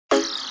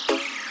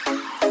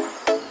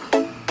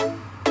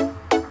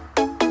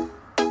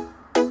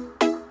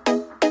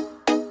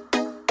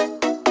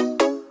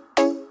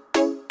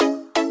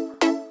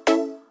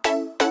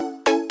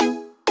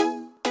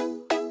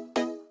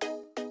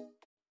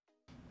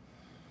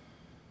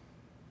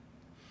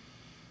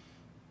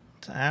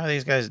So how are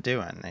these guys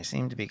doing? They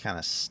seem to be kind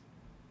of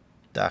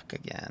stuck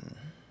again.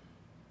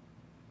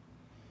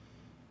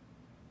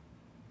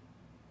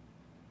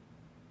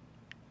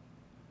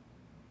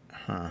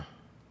 Huh.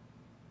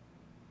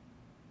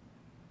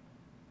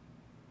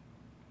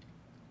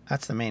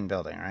 That's the main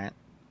building, right?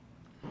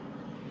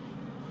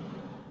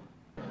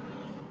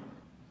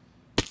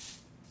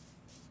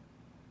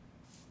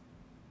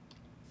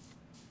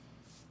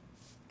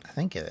 I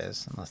think it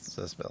is, unless it's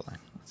this building.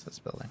 What's this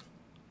building?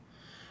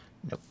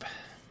 Nope.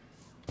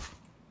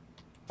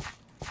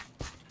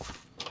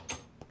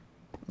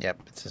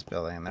 Yep, it's this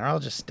building. And they're all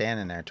just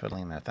standing there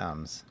twiddling their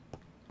thumbs.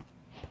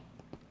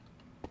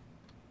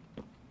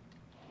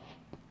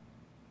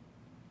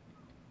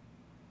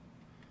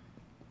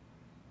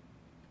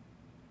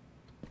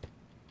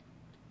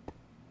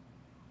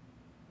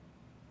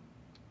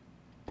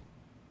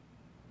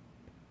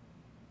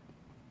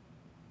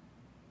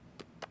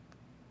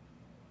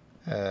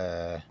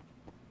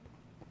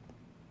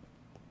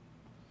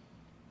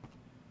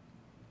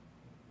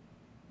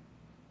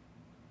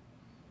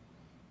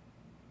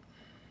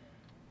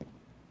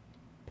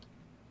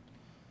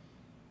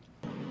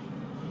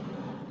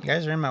 You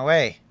guys are in my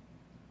way.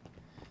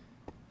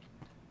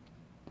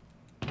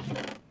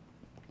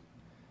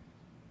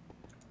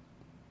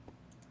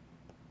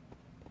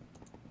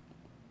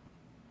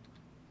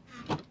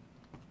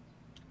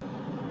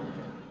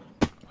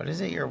 What is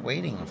it you're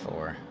waiting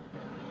for?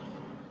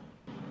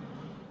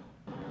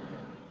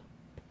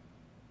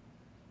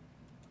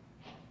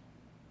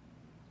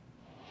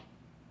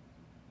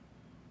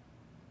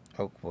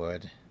 Oak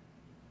wood.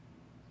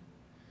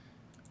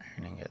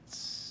 Iron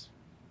ingots.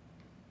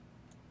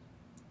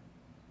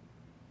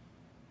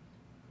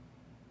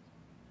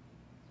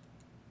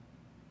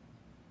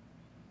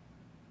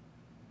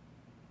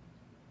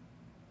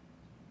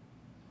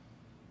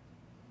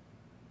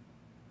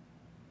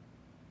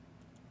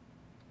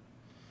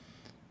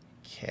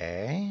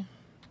 Okay.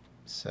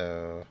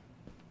 So...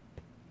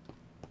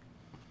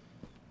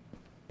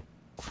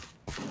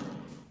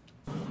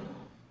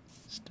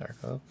 Stark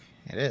oak?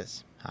 It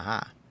is.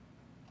 Haha.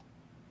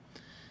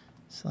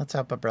 So let's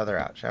help a brother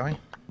out, shall we?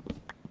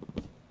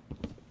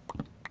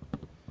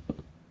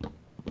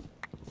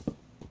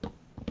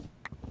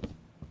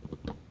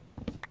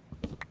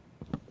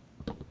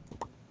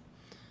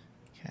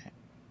 Okay.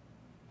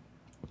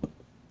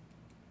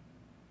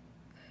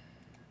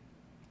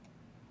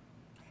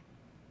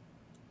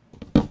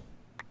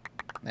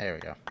 There we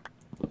go.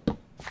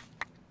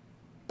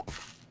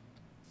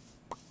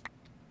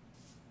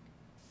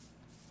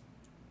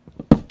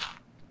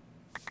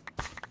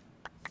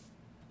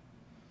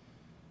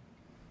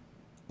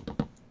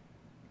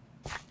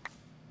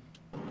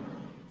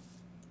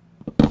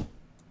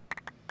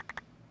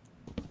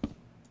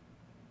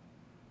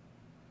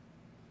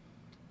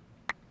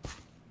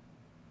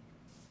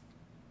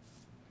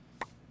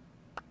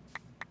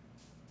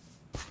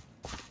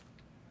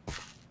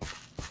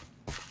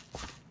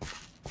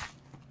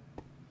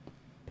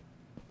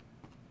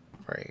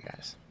 Where are you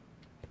guys?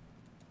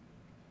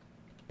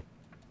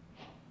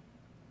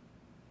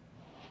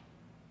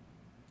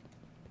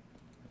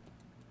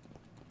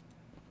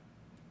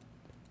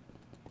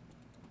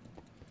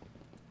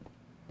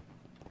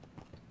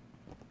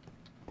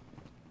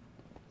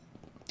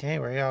 Okay,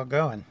 where y'all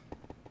going?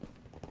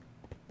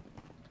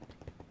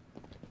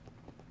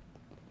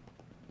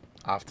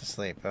 Off to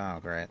sleep. Oh,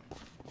 great.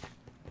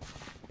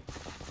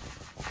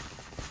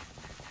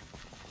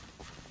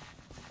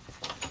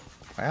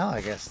 Well,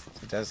 I guess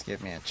it does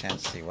give me a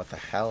chance to see what the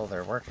hell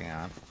they're working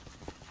on.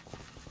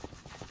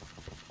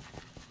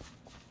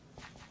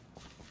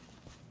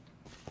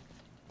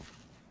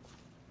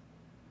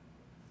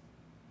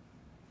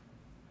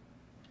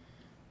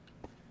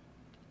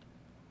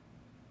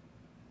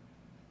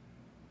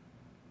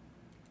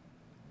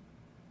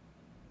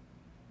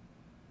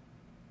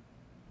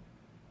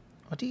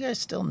 What do you guys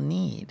still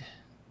need?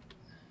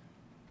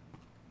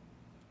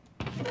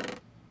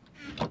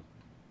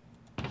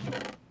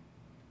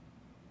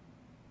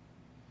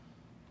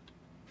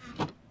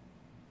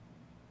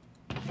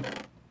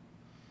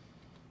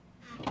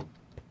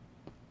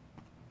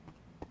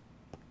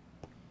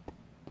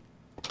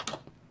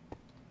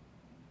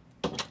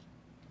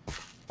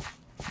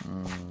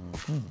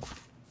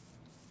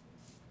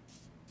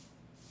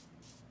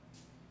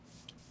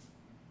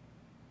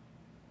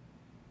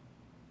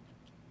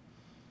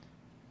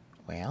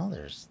 Well,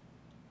 there's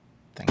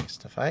things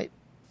to fight,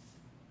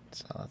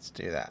 so let's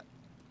do that.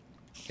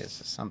 Gives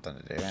us something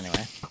to do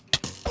anyway.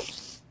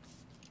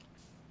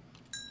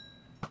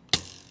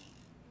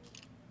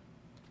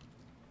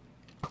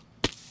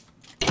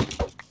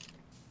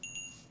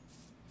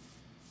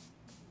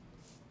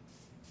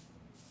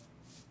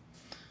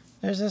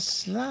 There's a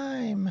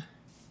slime.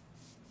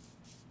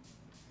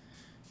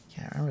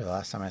 Can't remember the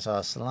last time I saw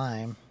a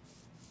slime.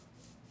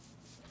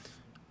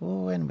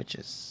 Ooh, and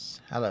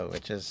witches. Hello,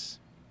 witches.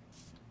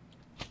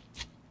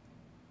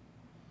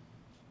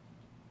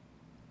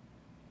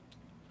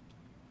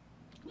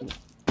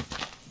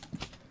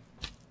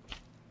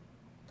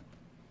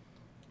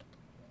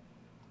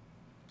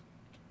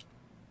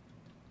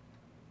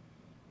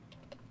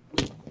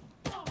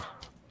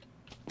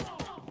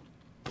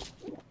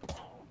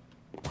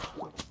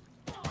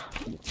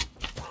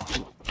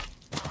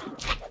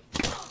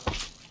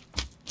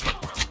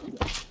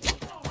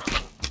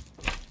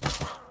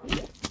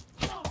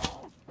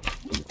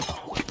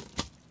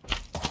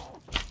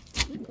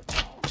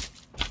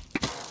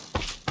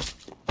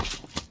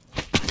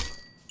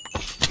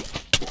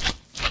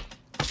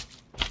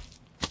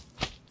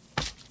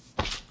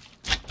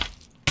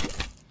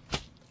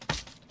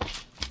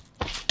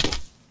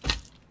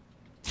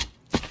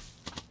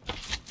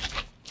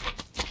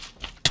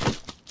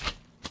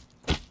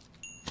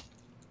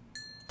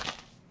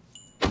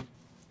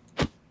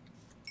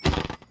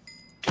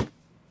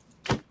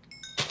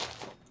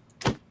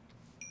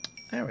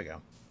 There we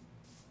go.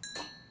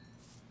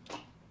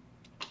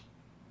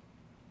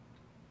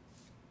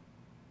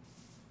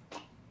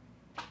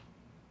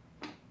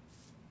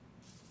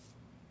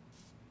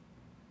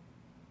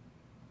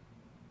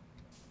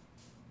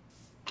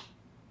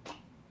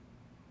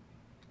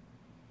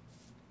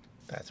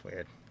 That's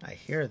weird. I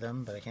hear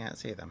them, but I can't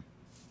see them.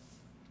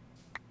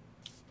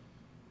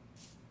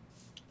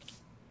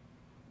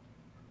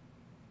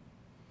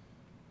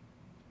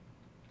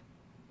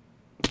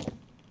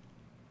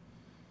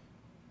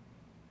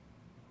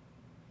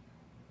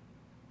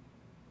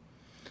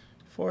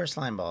 Four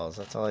slime balls.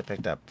 That's all I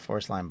picked up.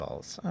 4 slime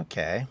balls.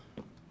 Okay.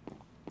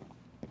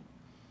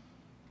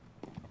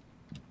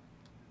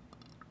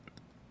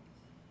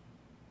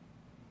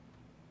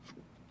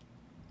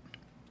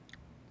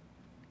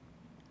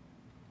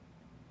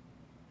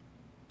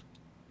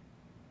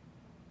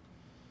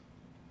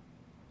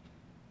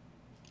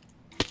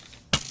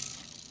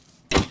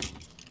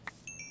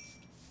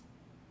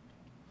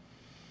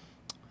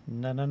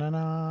 Na na na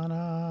na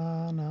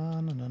na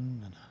na na na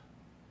na.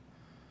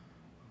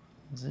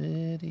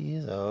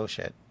 Zitties. Oh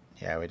shit.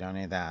 Yeah, we don't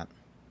need that.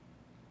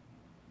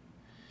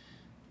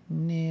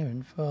 Near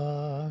and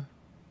far,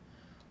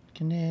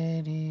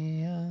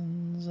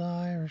 Canadians,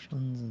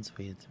 Irishmans, and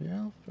Swedes. We're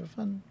all for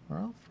fun. We're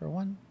all for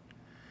one.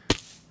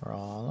 We're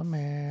all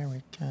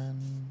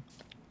American.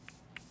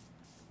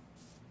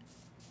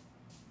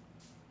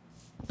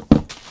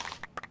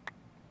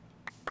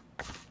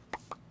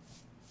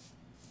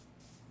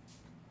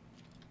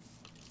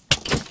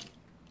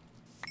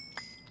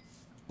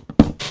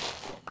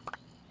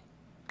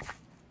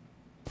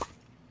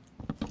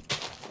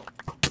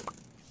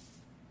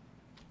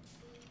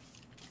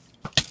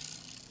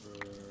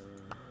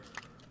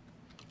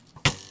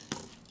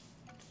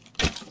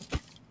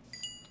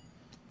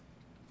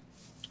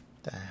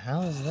 The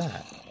hell is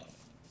that?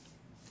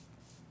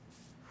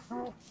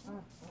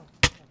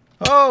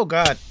 Oh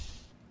god!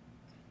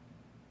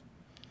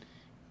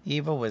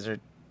 Evil wizard.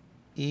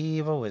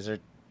 Evil wizard.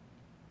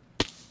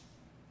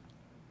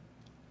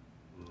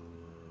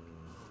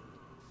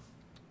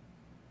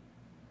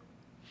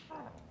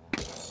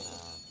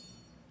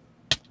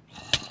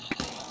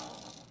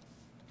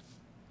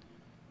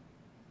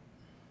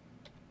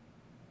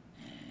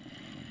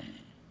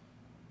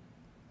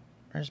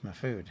 Where's my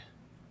food?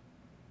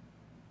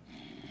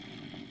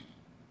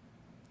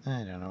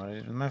 I don't know what I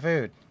did with my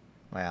food.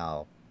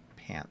 Well,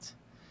 pants.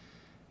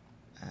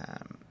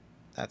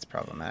 That's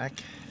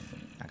problematic.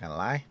 Not gonna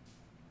lie.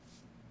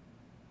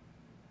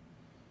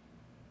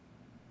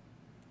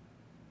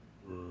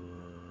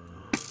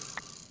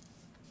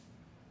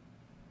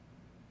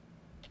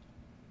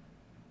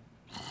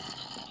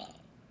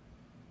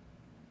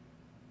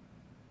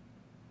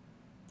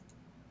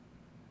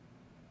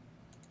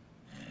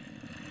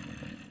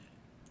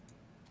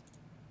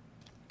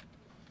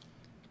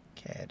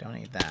 Okay, I don't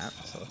need that,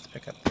 so let's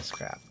pick up this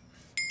crap.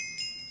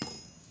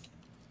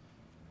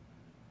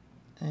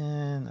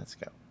 And let's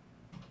go.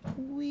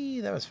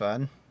 Whee, that was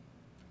fun.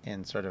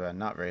 In sort of a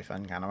not very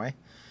fun kind of way.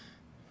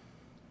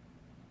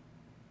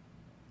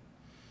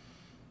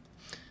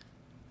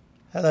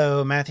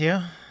 Hello, Matthew.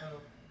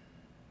 Hello.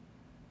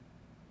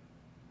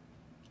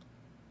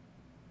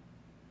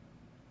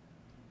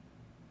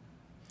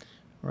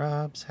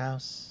 Rob's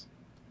house.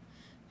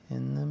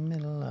 In the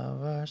middle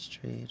of our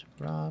street.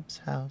 Rob's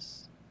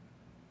house.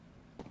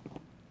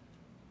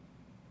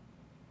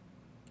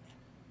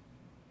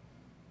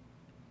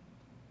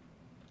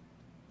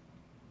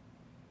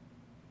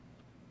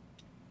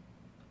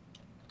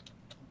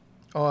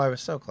 Oh, I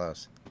was so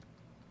close.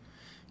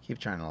 Keep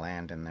trying to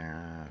land in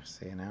there.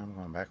 See, now I'm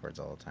going backwards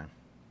all the time.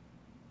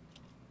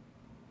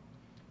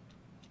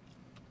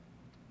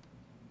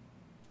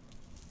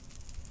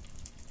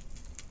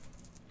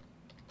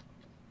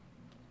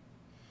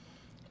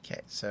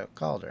 Okay, so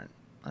cauldron.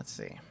 Let's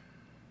see.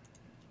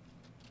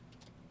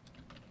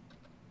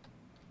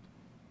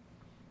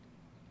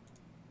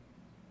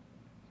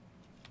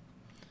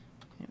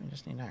 Yeah, we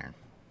just need iron.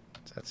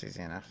 So that's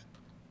easy enough.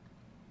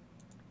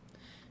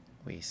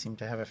 We seem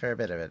to have a fair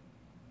bit of it.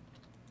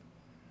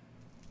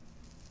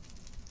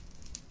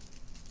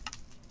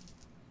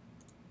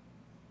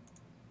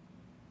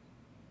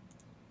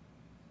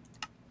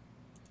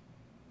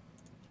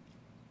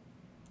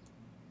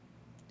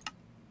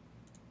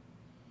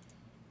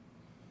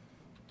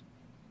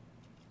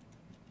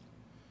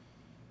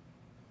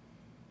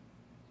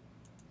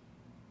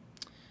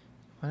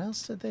 What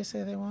else did they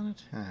say they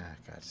wanted? Ah,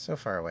 God, so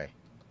far away.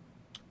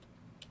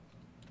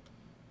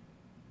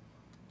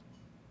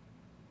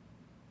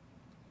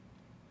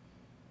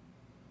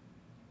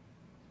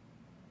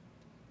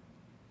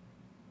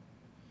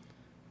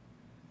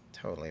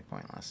 Totally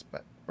pointless,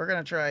 but we're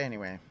gonna try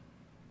anyway.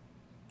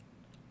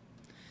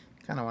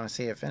 Kind of want to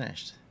see it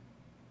finished.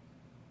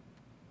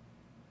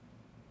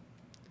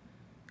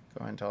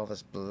 Go into all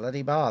this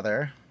bloody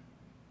bother.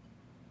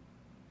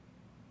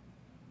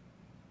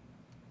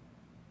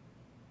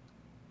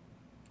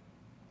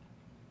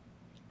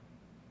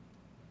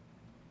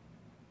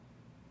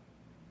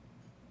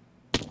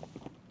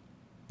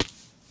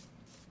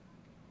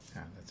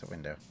 it's a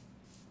window.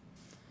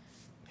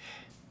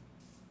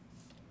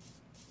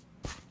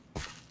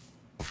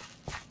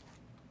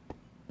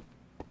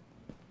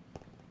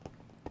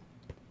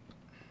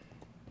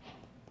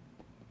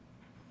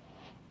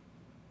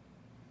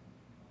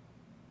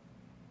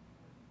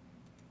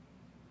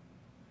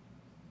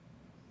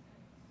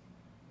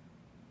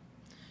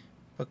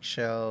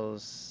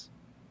 Bookshelves.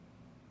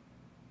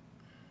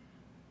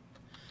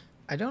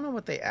 I don't know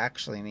what they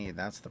actually need.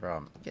 That's the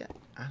problem. Get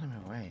out of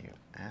my way, you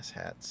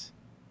asshats.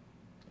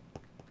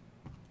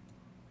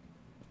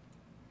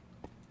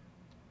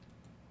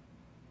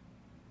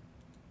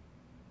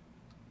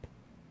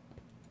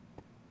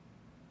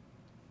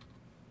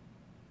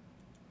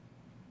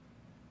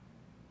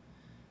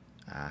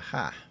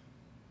 Aha.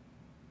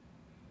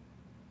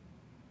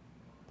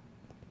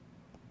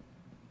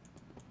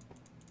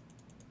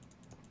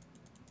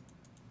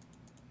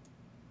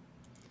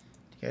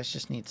 You guys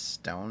just need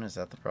stone? Is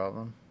that the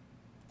problem?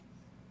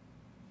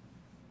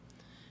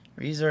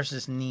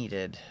 Resources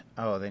needed.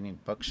 Oh, they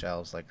need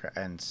bookshelves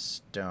and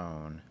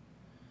stone.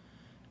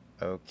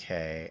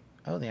 Okay.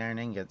 Oh, the iron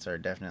ingots are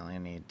definitely a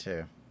need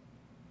too.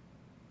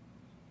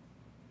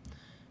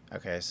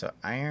 Okay, so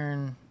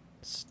iron,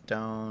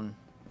 stone,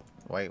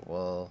 white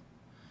wool,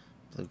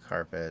 blue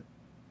carpet.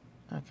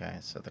 Okay,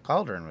 so the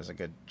cauldron was a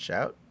good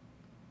shout.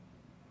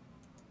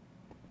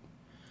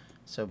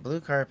 So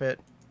blue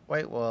carpet,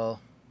 white wool,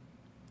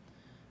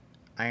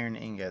 iron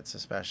ingots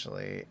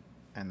especially,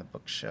 and the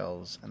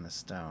bookshelves and the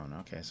stone.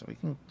 Okay, so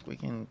we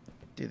can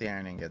do the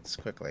iron ingots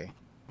quickly.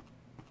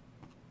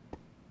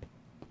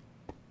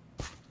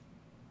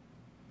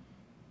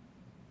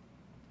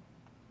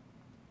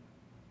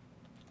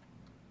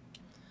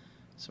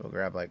 So we'll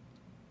grab like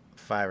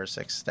 5 or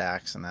 6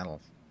 stacks, and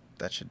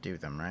that should do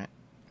them, right?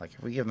 Like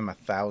if we give them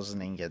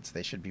 1,000 ingots,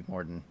 they should be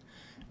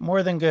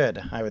more than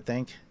good, I would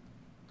think.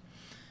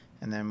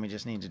 And then we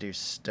just need to do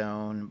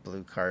stone,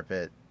 blue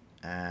carpet,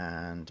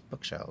 and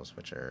bookshelves,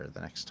 which are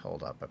the next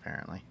hold up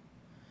apparently.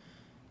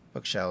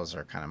 Bookshelves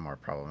are kind of more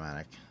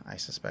problematic. I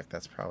suspect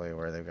that's probably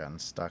where they've gotten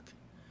stuck.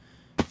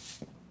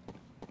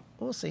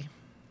 We'll see.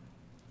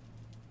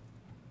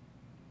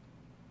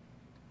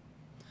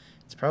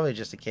 It's probably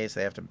just a case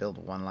they have to build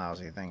one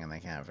lousy thing and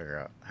they can't figure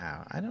out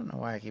how. I don't know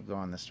why I keep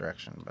going this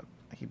direction, but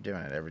I keep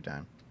doing it every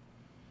time.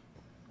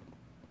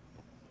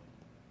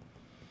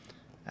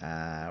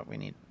 We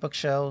need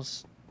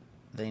bookshelves.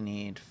 They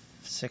need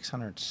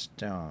 600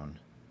 stone.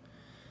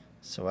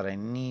 So what I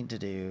need to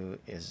do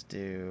is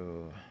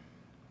do...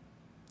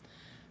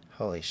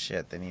 Holy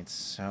shit, they need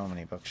so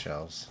many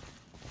bookshelves.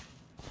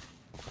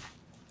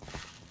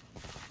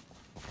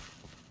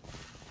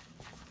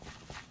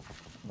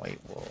 White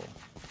wool.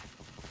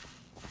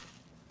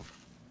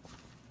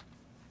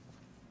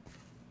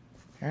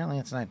 Apparently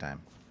it's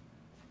nighttime.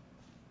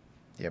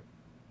 Yep.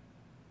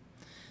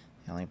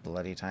 The only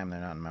bloody time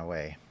they're not in my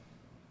way.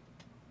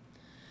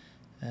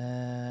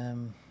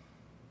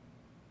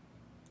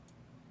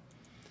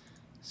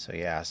 So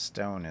yeah,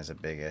 stone is a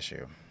big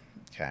issue.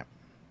 Okay.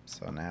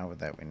 So now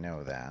that we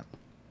know that.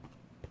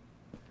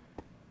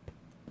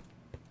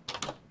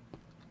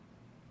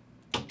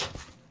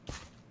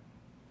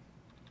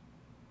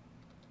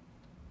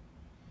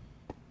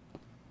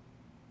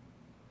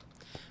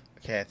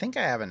 Okay, I think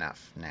I have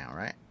enough now,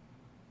 right?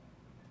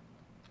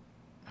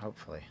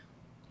 Hopefully.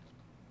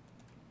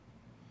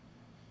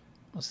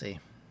 We'll see.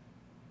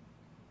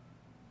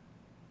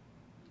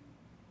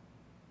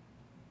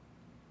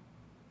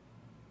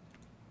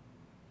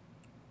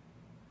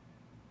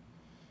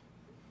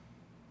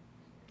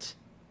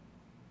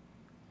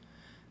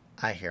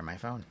 I hear my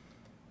phone.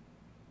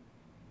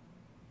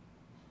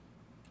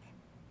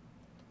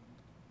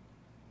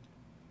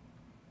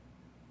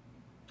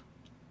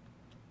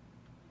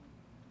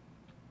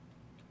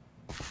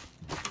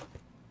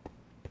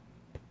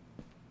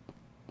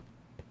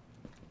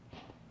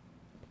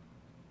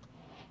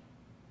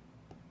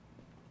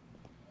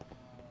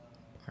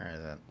 Where is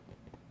it?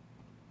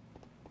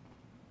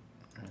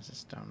 Where's the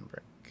stone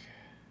brick?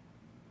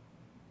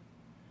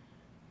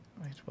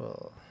 White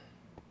wool.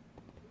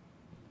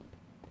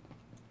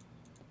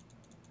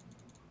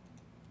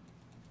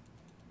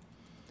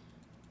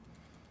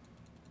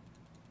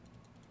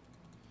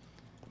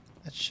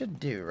 That should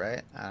do,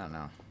 right? I don't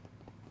know.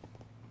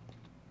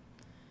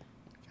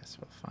 Guess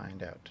we'll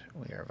find out.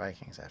 We are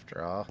Vikings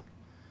after all.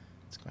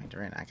 It's going to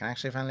rain. I can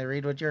actually finally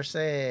read what you're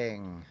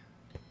saying.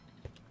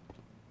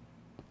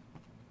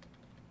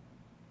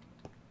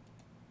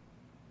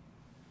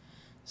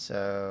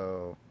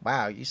 So,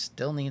 wow, you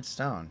still need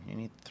stone. You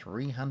need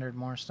 300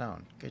 more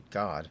stone. Good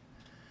God.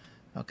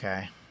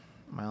 Okay.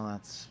 Well,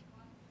 that's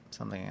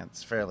something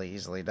that's fairly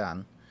easily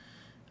done.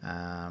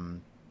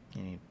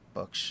 You need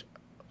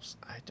bookshelves.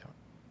 I don't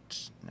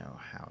know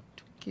how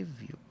to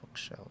give you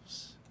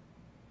bookshelves.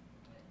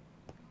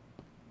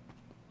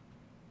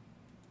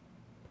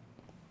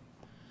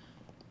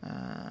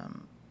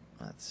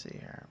 Let's see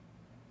here.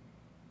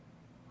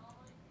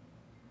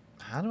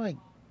 How do I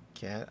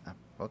get a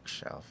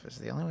bookshelf? Is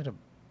the only way to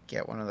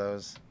get one of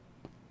those?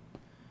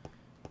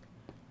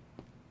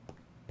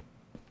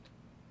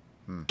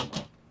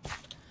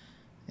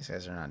 These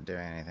guys are not doing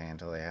anything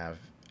until they have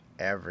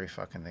every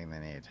fucking thing they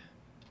need.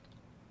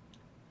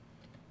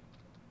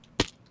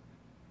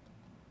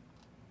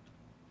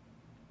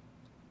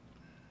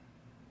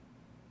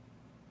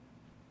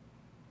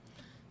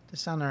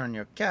 Dishonor on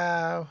your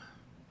cow.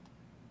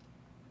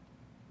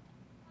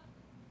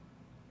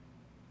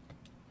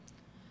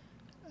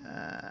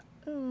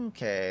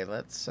 Okay,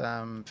 let's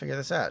figure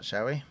this out,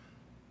 shall we?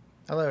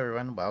 Hello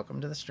everyone, welcome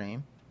to the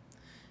stream.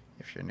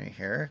 If you're new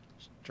here,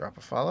 drop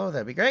a follow,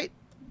 that'd be great.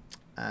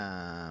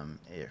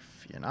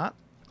 If you're not,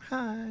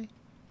 hi.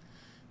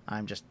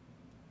 I'm just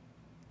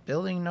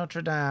building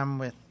Notre Dame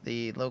with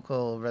the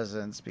local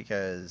residents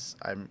because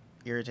I'm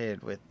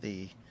irritated with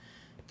the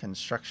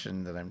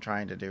construction that I'm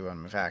trying to do on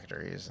my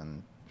factories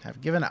and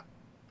have given up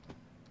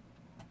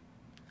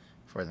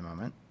for the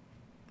moment.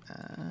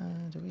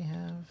 Do we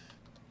have...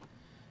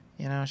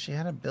 You know, she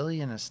had 1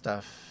 billion of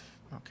stuff.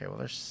 Okay, well,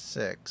 there's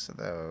 6 of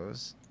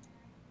those.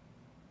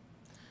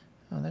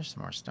 Oh, there's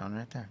some more stone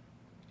right there.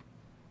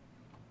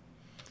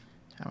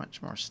 How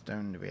much more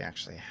stone do we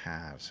actually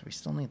have? So we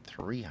still need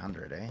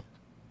 300, eh?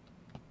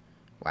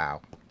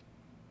 Wow.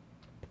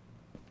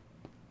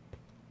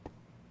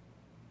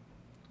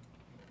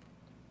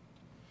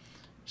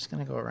 Just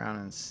gonna go around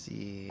and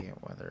see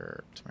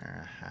whether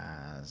Tamara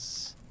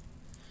has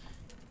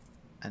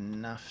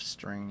enough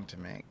string to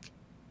make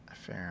a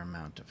fair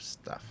amount of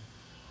stuff.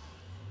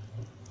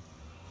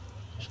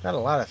 She's got a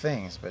lot of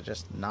things, but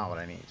just not what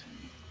I need.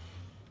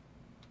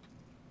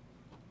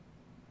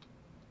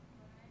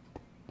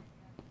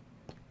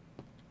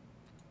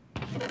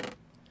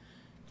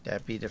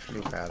 That beat a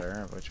flue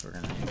powder, of which we're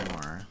gonna need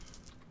more.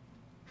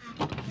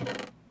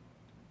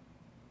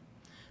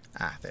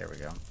 Ah, there we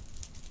go.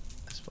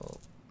 This will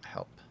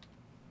help.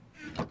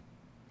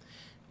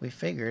 We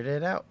figured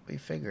it out. We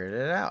figured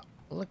it out.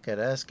 Look at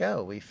us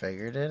go. We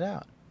figured it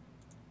out.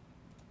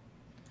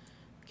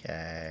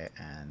 Okay,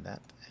 and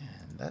that,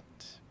 and that.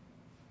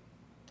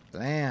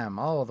 Blam!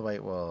 All of the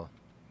white wool.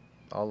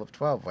 All of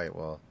 12 white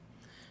wool.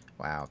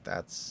 Wow,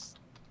 that's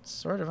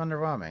sort of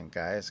underwhelming,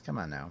 guys. Come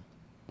on now.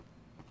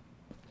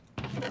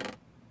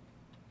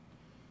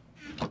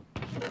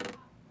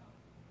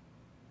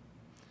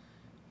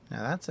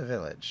 Now that's a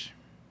village.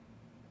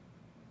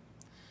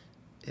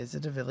 Is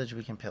it a village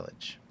we can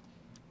pillage?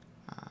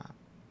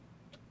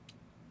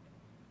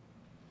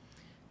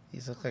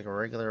 These look like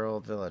regular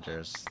old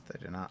villagers. They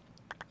do not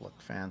look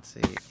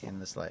fancy in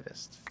the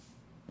slightest.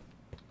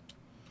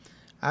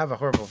 I have a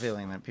horrible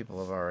feeling that people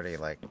have already,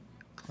 like,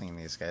 cleaned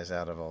these guys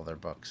out of all their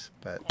books,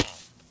 but...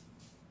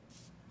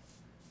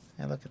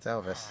 Hey, look, it's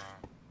Elvis.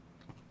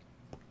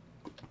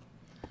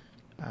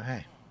 Oh,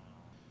 hey.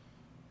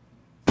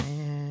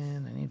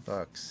 And I need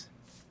books.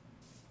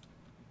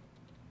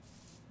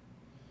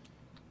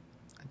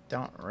 I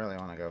don't really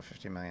want to go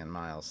 50 million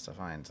miles to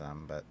find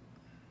some, but...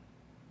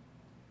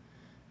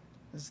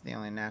 This is the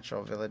only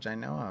natural village I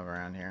know of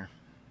around here.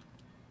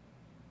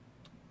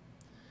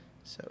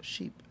 So,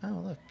 sheep.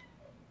 Oh, look.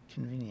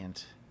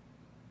 Convenient.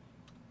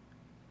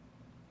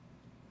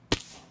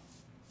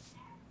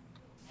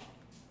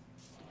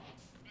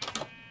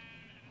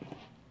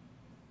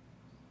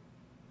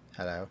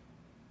 Hello.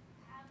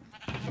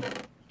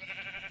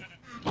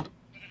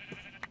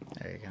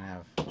 There, you can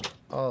have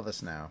all the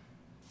snow.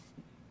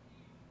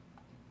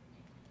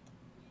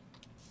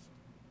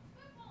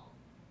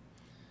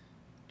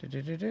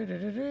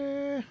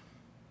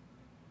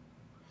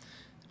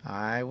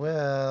 I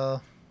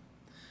will.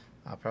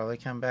 I'll probably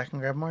come back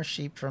and grab more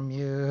sheep from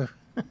you.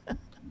 I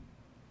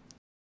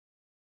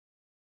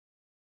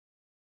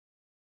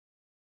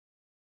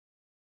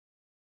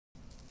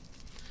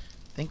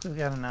think we've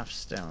got enough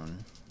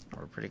stone.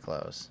 We're pretty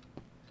close.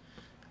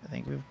 I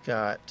think we've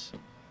got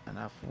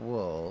enough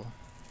wool.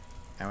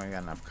 And we've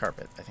got enough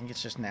carpet. I think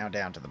it's just now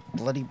down to the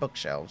bloody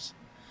bookshelves.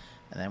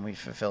 And then we've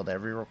fulfilled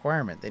every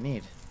requirement they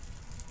need.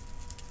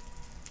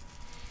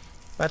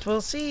 But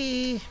we'll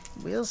see.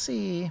 We'll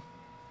see.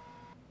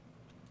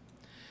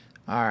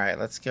 Alright,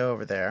 let's go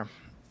over there.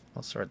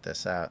 We'll sort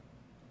this out.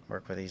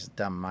 Work with these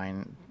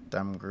dumb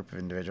group of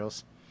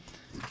individuals.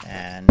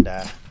 And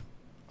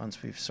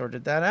once we've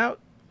sorted that out,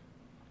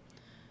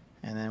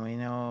 and then we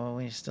know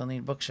we still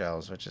need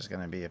bookshelves, which is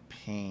going to be a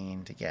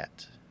pain to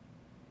get.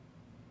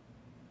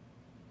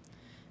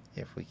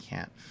 If we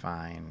can't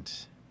find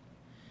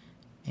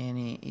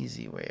any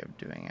easy way of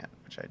doing it,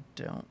 which I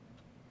don't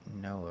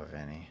know of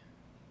any.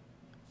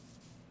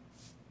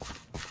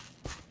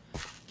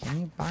 Can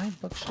you buy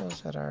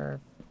bookshelves that are...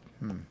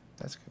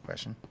 that's a good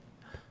question.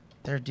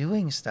 They're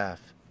doing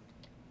stuff.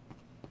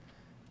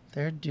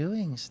 They're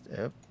doing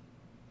stuff.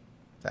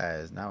 That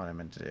is not what I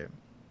meant to do.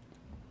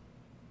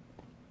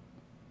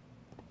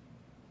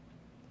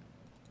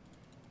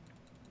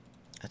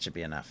 That should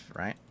be enough,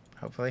 right?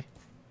 Hopefully.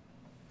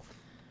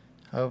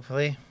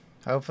 Hopefully.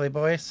 Hopefully,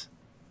 boys.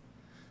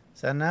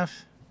 Is that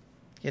enough?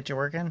 Get you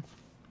working?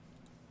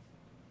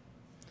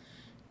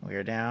 We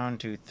are down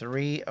to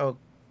 3 oak...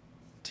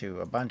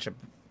 to a bunch of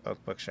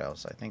oak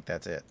bookshelves. I think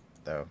that's it,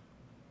 though.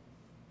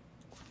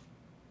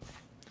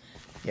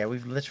 Yeah,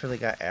 we've literally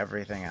got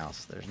everything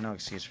else. There's no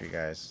excuse for you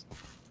guys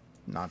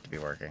not to be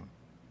working.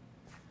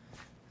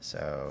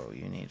 So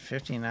you need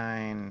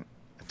 59,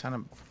 a ton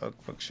of oak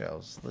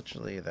bookshelves.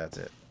 Literally, that's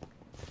it.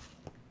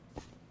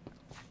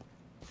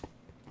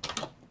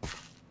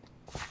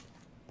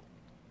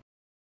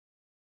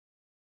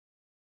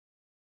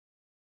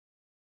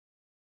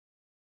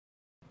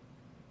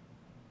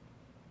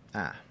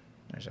 Ah,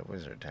 there's a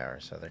wizard tower,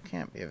 so there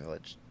can't be a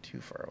village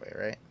too far away,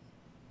 right?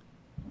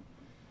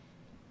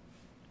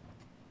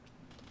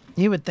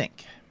 You would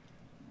think.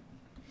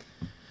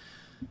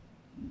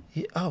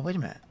 Oh, wait a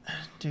minute.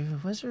 Do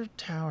wizard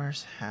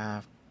towers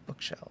have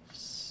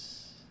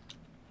bookshelves?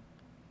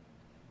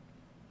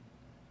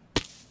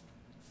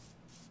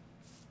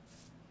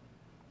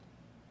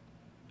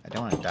 I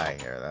don't want to die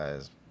here. That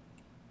is...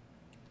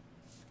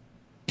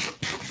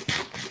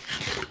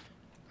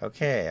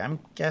 Okay, I'm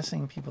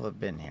guessing people have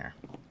been here.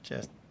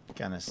 Just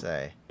gonna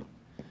say.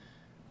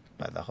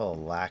 By the whole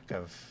lack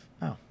of...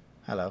 Oh,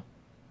 hello.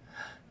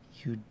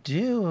 You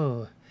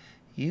do.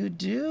 You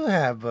do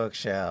have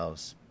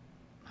bookshelves.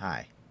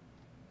 Hi.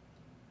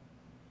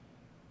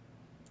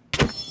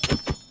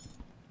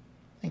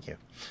 Thank you.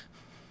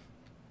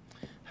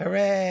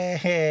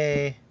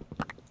 Hooray!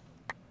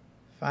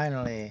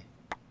 Finally.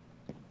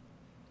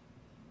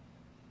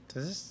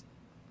 Does this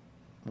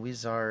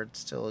wizard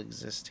still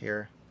exist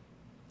here?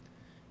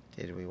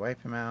 Did we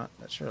wipe him out?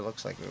 That sure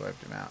looks like we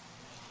wiped him out.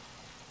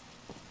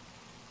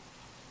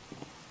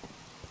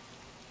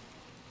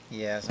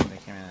 Yeah,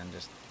 somebody came in and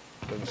just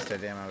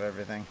boosted him of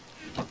everything.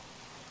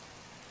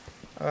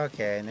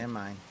 Okay, never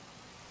mind.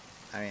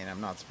 I mean,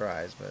 I'm not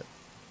surprised, but...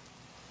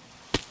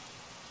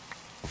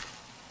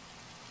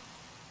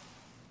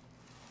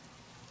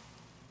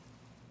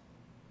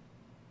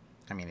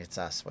 I mean, it's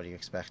us. What do you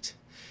expect?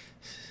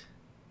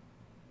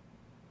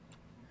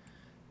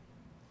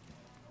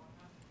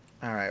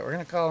 Alright, we're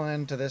going to call an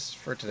end to this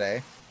for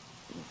today.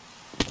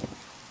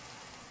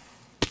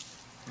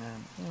 You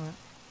know what?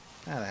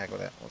 Ah, the heck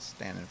with it. We'll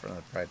stand in front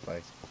of the pride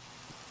flags.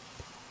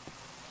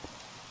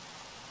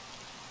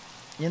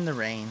 In the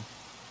rain.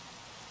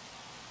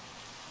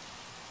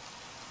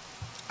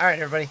 Alright,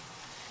 everybody.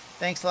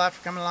 Thanks a lot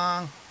for coming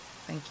along.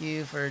 Thank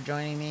you for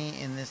joining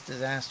me in this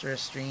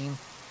disastrous stream.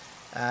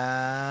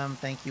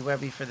 Thank you,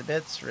 Webby, for the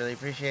bits. Really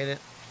appreciate it.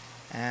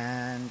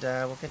 And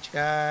we'll catch you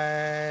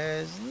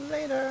guys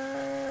later.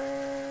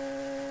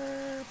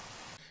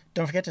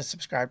 Don't forget to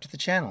subscribe to the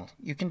channel.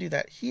 You can do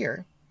that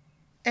here,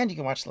 and you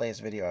can watch the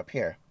latest video up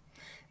here.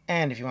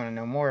 And if you want to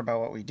know more about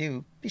what we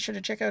do, be sure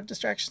to check out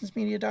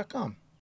distractionsmedia.com.